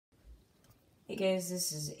Hey guys,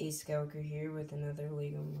 this is Ace Skywalker here with another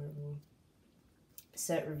LEGO Marvel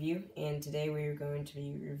set review, and today we are going to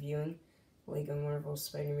be reviewing LEGO Marvel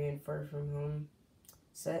Spider-Man Far From Home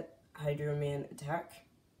set, Hydro Man Attack.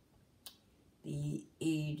 The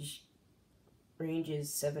age range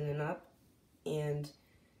is 7 and up, and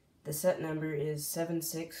the set number is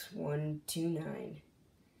 76129.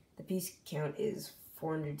 The piece count is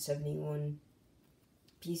 471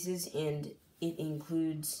 pieces, and it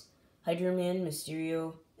includes Hydro Man,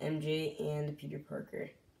 Mysterio, MJ, and Peter Parker.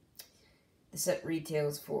 The set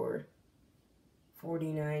retails for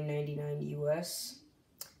 $49.99 US,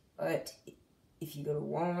 but if you go to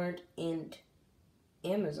Walmart and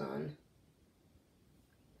Amazon,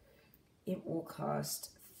 it will cost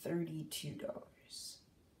 $32.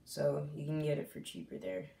 So you can get it for cheaper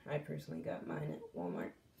there. I personally got mine at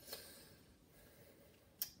Walmart.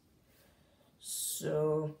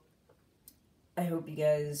 So I hope you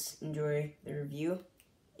guys enjoy the review,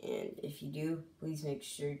 and if you do, please make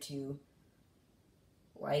sure to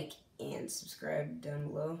like and subscribe down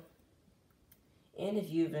below. And if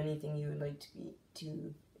you have anything you would like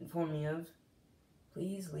to inform me of,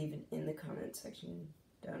 please leave it in the comment section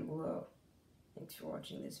down below. Thanks for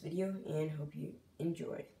watching this video, and hope you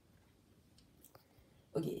enjoy.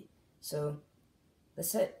 Okay, so the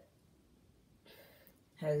set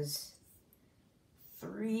has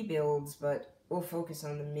 3 builds, but we'll focus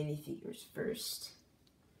on the minifigures first.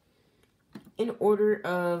 In order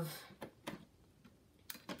of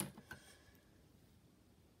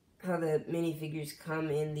how the minifigures come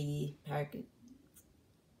in the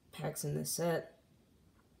packs in the set.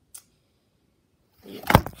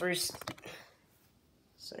 First,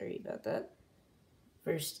 sorry about that.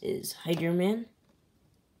 First is Hydro Man.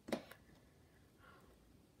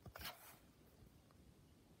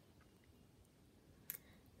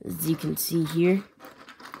 As you can see here,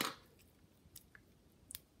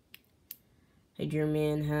 Hydro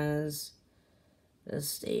Man has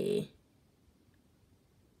just a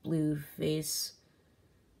blue face,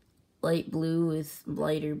 light blue with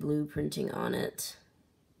lighter blue printing on it.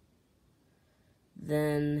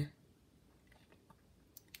 Then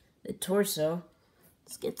the torso,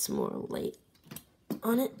 let's get some more light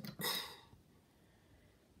on it.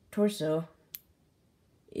 Torso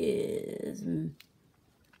is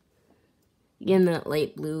again that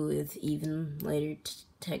light blue with even lighter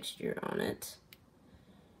texture on it.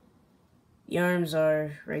 The arms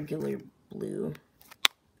are regular blue,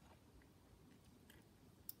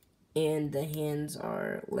 and the hands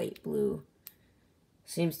are light blue.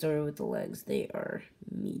 Same story with the legs, they are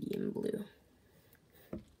medium blue.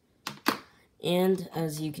 And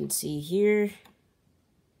as you can see here,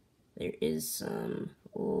 there is some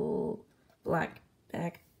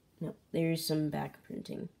there's some back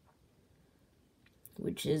printing,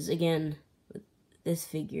 which is again with this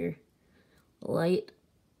figure, light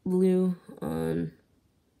blue on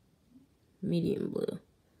medium blue.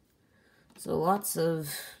 So lots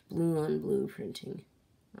of blue on blue printing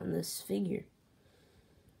on this figure.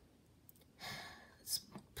 Let's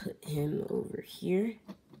put him over here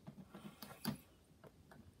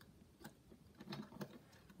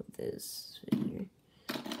with this figure,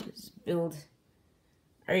 this build.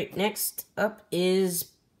 Alright, next up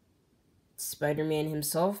is Spider-Man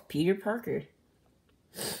himself, Peter Parker.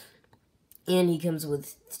 And he comes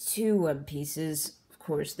with 2 web pieces. Of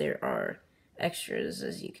course, there are extras,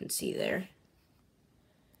 as you can see there.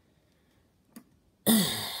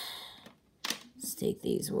 Let's take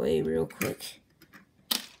these away real quick.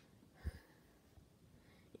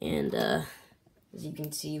 And as you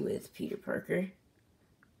can see with Peter Parker,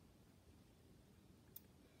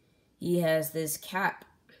 he has this cap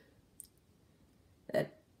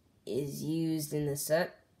that is used in the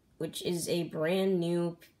set, which is a brand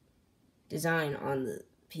new design on the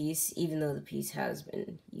piece, even though the piece has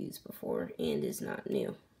been used before and is not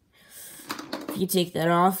new. If you take that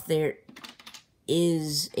off, there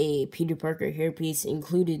is a Peter Parker hairpiece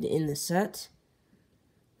included in the set,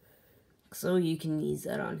 so you can use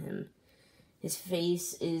that on him. His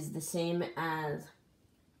face is the same as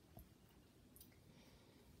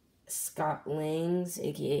Scott Lang's,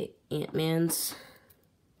 aka Ant-Man's,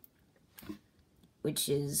 which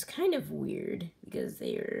is kind of weird because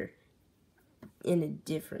they are in a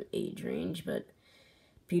different age range, but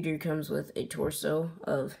Peter comes with a torso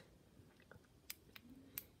of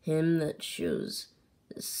him that shows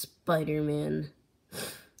the Spider-Man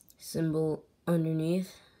symbol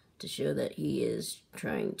underneath to show that he is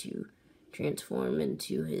trying to transform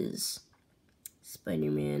into his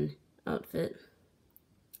Spider-Man outfit.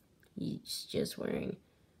 He's just wearing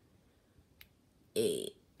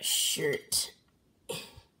a shirt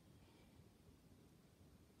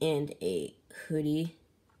and a hoodie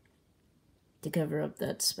to cover up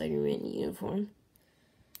that Spider-Man uniform.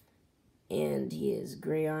 And he has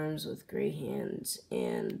gray arms with gray hands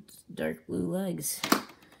and dark blue legs.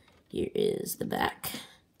 Here is the back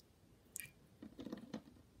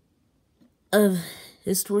of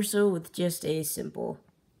his torso with just a simple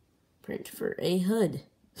print for a hood.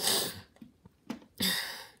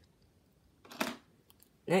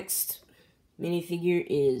 Next minifigure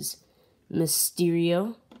is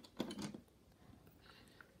Mysterio.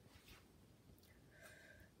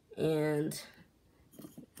 And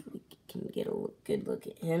we can get a good look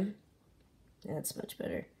at him. That's much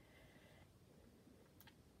better.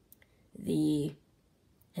 The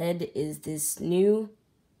head is this new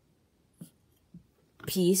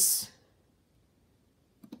piece.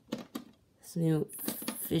 This new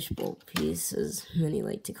fishbowl piece, as many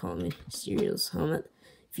like to call Mysterio's helmet.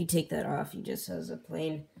 If you take that off, he just has a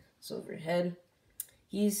plain silver head.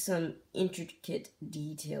 He has some intricate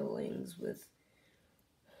detailings with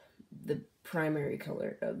the primary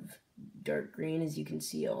color of dark green, as you can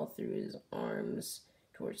see all through his arms,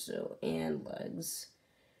 torso, and legs,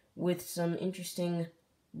 with some interesting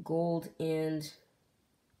gold and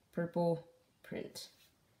purple print,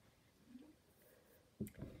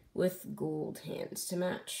 with gold hands to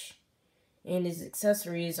match. And his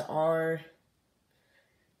accessories are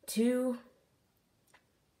 2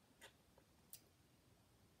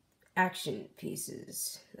 action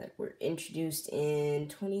pieces that were introduced in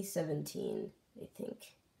 2017, I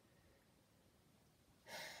think.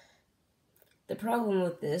 The problem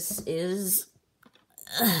with this is,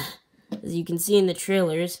 as you can see in the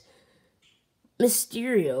trailers,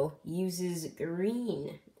 Mysterio uses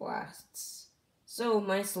green blasts. So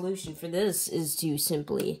my solution for this is to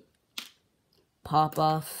simply pop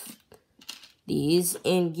off these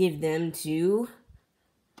and give them to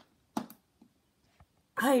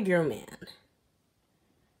Hydro Man,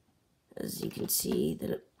 as you can see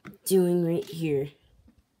that I'm doing right here.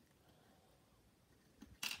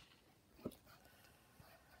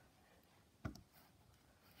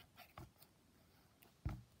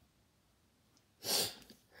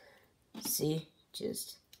 See,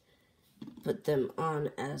 just put them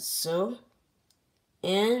on as so,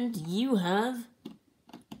 and you have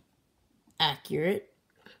accurate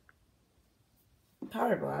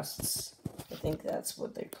power blasts. I think that's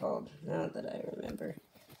what they're called, now that I remember.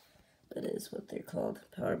 That is what they're called,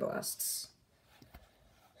 power blasts.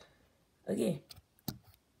 Okay.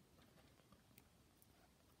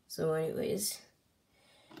 So anyways,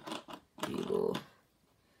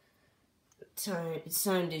 it's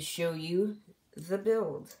time to show you the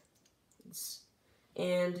build.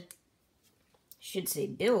 And I should say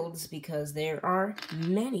builds because there are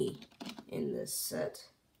many in this set.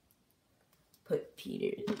 Put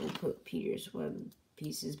Peter's web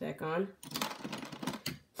pieces back on.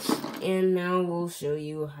 And now we'll show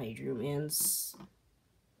you Hydro Man's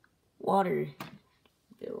water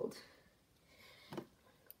build.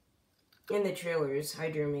 In the trailers,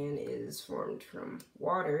 Hydro Man is formed from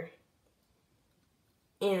water,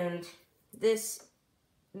 and this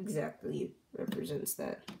exactly represents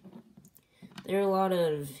that. There are a lot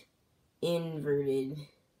of inverted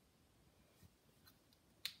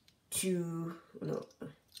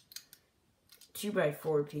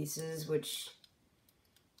 2x4 pieces, which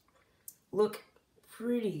look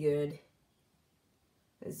pretty good,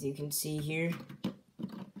 as you can see here.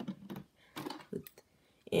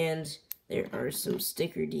 And there are some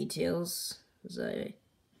sticker details, as I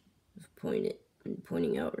have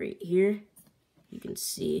pointing out right here. You can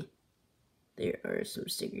see there are some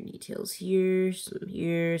sticker details here,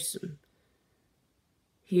 some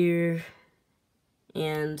here,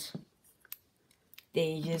 and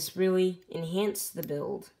they just really enhance the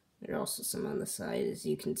build. There are also some on the side, as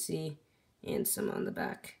you can see, and some on the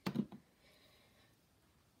back.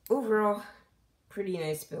 Overall, pretty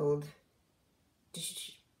nice build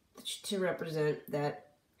to represent that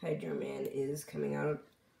Hydro Man is coming out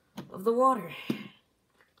of the water.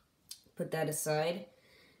 Put that aside.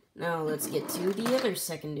 Now let's get to the other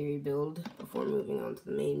secondary build before moving on to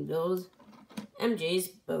the main build. MJ's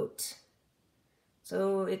boat.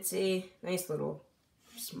 So it's a nice little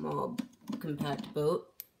small compact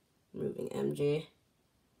boat. Moving MJ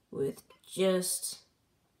with just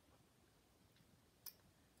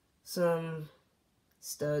some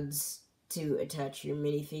studs to attach your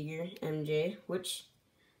minifigure MJ, which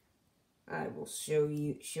I will show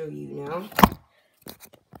you now.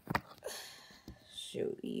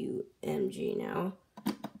 Show you MJ now.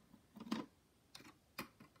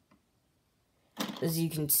 As you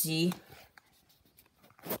can see,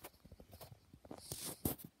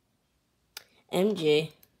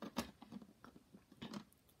 MJ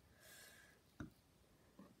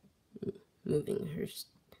moving her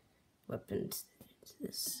weapon to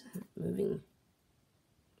this, moving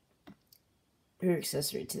her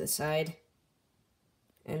accessory to the side.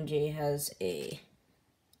 MJ has a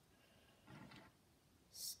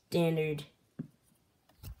standard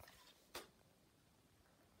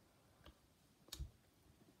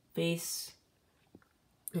face.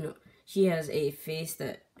 She has a face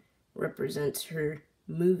that represents her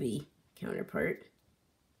movie counterpart.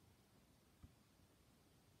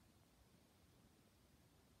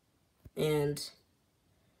 And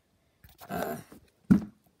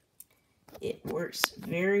it works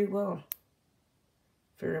very well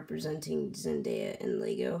for representing Zendaya in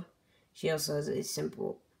Lego. She also has a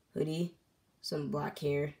simple hoodie, some black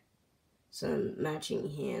hair, some matching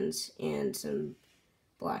hands, and some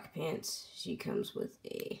black pants. She comes with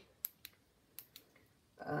a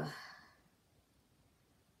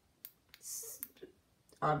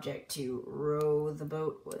object to row the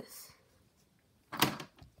boat with.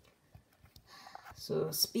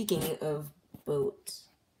 So speaking of boats,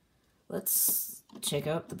 let's check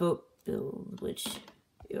out the boat build, which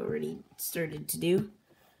we already started to do.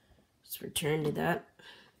 Let's return to that.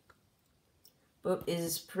 Boat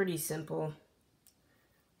is pretty simple.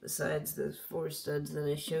 Besides the 4 studs that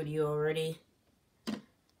I showed you already,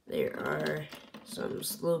 there are some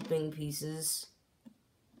sloping pieces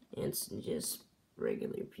and some just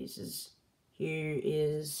regular pieces. Here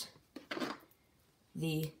is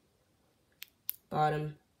the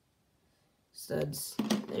bottom studs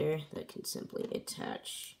there that can simply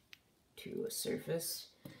attach to a surface,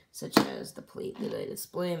 such as the plate that I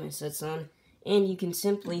display my sets on, and you can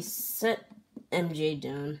simply set MJ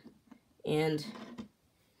down and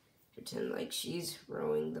pretend like she's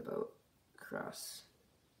rowing the boat across.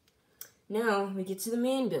 Now we get to the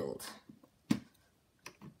main build,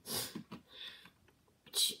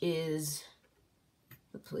 which is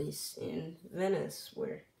the place in Venice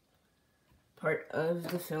where part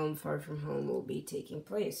of the film Far From Home will be taking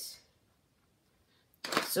place.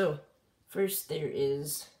 So, first there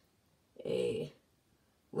is a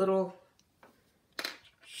little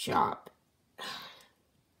shop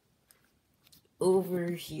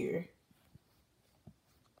over here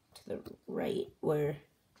to the right where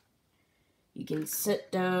you can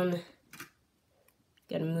sit down.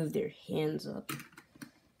 Gotta move their hands up.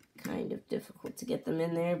 Kind of difficult to get them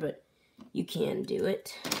in there, but you can do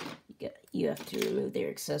it. You have to remove their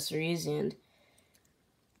accessories, and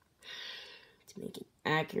to make it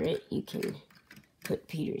accurate, you can put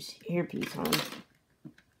Peter's earpiece on.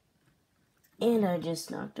 And I just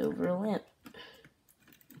knocked over a lamp.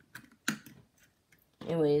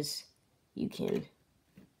 Anyways, you can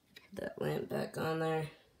put that lamp back on there.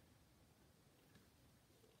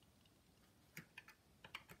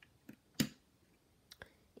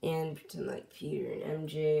 And pretend like Peter and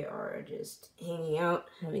MJ are just hanging out,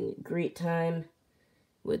 having a great time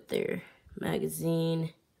with their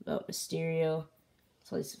magazine about Mysterio,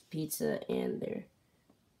 slice of pizza, and their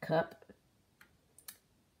cup,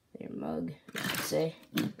 their mug, I should say.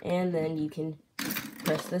 And then you can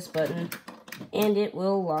press this button, and it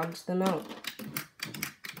will launch them out.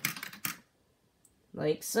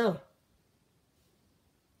 Like so.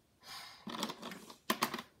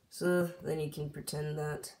 So then you can pretend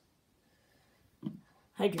that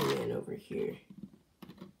Hydro Man over here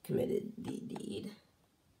committed the deed.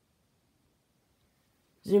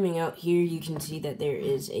 Zooming out here, you can see that there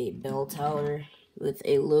is a bell tower with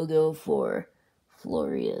a logo for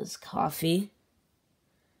Floria's Coffee.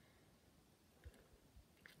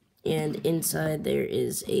 And inside there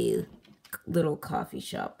is a little coffee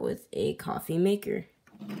shop with a coffee maker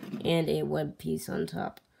and a web piece on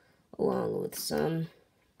top, along with some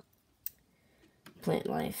plant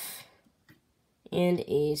life and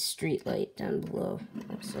a street light down below.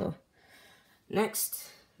 So next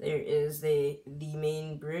there is the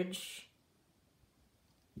main bridge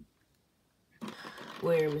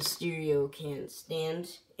where Mysterio can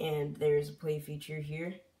stand, and there's a play feature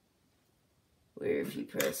here where if you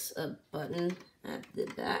press a button at the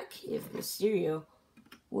back, if Mysterio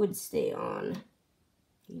would stay on,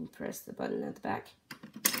 you can press the button at the back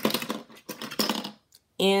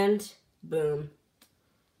and boom,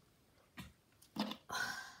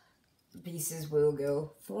 pieces will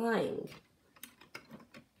go flying.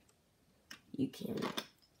 You can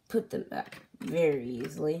put them back very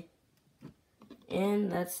easily,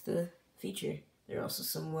 and that's the feature. There are also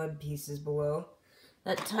some web pieces below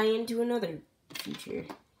that tie into another feature.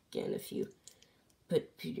 Again, if you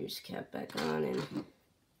put Peter's cap back on and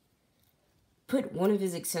put one of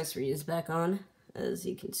his accessories back on, as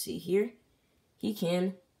you can see here, he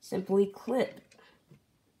can simply clip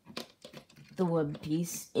the web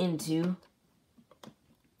piece into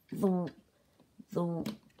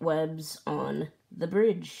the webs on the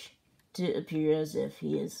bridge to appear as if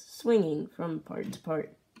he is swinging from part to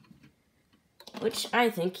part, which I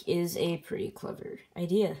think is a pretty clever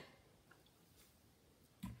idea.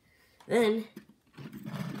 Then,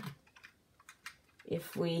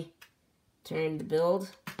 if we turn the build,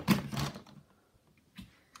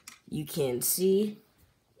 you can see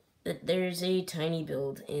that there's a tiny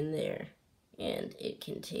build in there, and it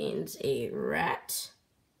contains a rat,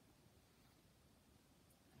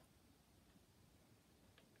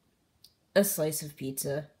 a slice of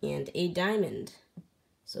pizza, and a diamond.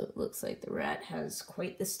 So it looks like the rat has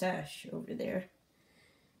quite the stash over there.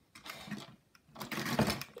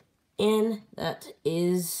 And that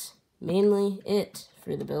is mainly it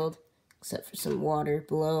for the build, except for some water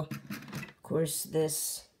below. Of course,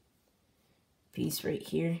 this piece right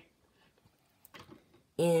here.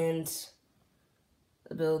 And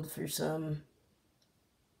a build for some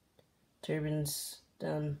turbines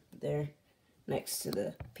down there next to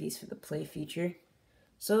the piece for the play feature.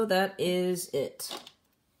 So that is it.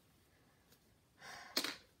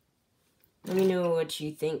 Let me know what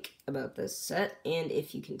you think about this set and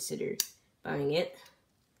if you consider buying it.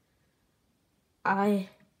 I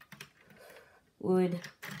would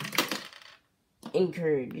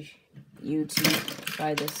encourage you to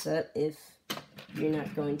buy this set if you're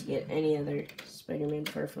not going to get any other Spider-Man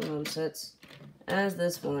Far From Home sets, as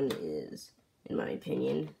this one is, in my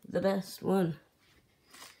opinion, the best one.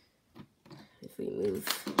 If we move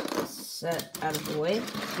this set out of the way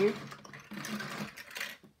here,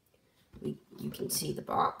 you can see the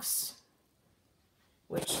box,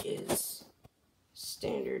 which is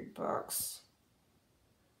standard box.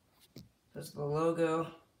 There's the logo,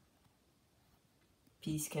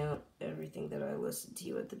 piece count, everything that I listed to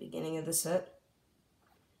you at the beginning of the set,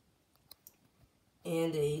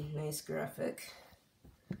 and a nice graphic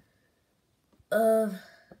of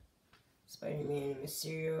Spider-Man and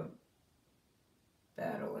Mysterio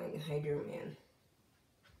battling Hydro Man.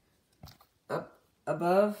 Up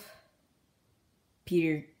above,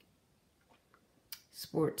 Peter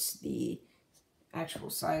sports the actual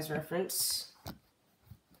size reference.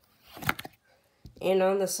 And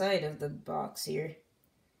on the side of the box here,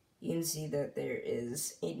 you can see that there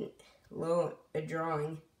is a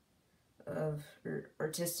drawing of, or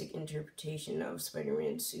artistic interpretation of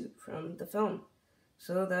Spider-Man's suit from the film.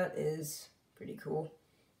 So that is pretty cool.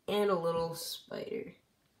 And a little spider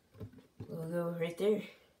logo right there.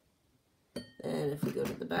 And if we go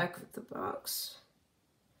to the back of the box,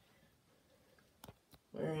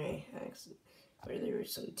 where there were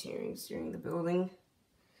some tearings during the building,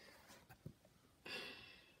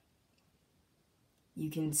 you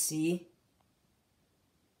can see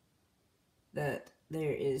that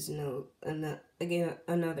there is another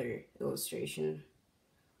illustration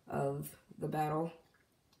of the battle,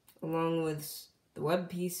 along with the web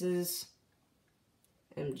pieces,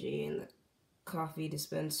 MJ and the coffee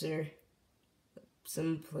dispenser,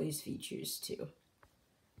 some plays features too.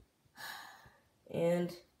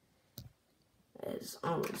 And that is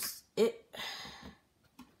almost it.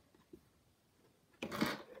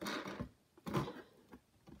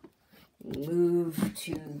 Move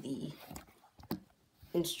to the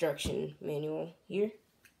instruction manual here,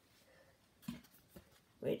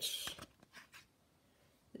 which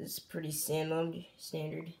is pretty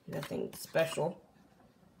standard, nothing special.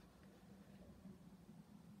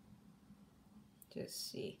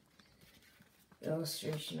 Just see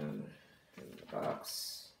illustration on the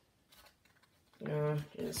box,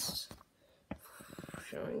 just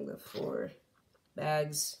showing the 4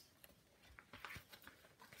 bags.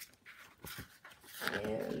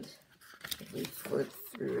 And if we flip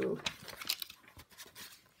through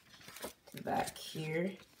to the back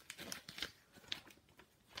here,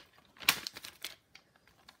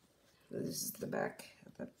 this is the back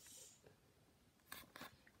of the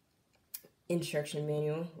instruction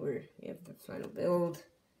manual where we have the final build,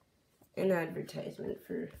 an advertisement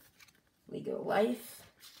for Lego Life,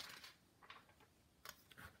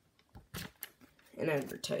 an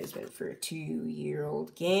advertisement for a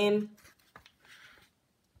 2-year-old game,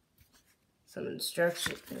 some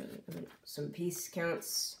instruction, some piece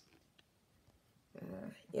counts,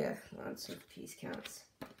 yeah, lots of piece counts,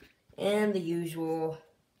 and the usual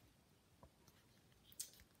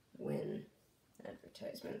win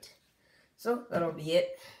advertisement. So that'll be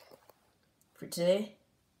it for today.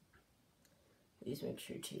 Please make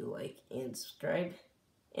sure to like and subscribe,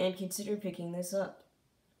 and consider picking this up.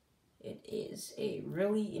 It is a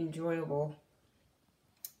really enjoyable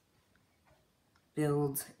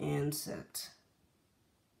build and set.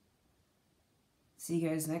 See you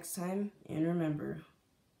guys next time, and remember,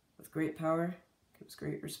 With great power comes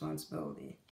great responsibility.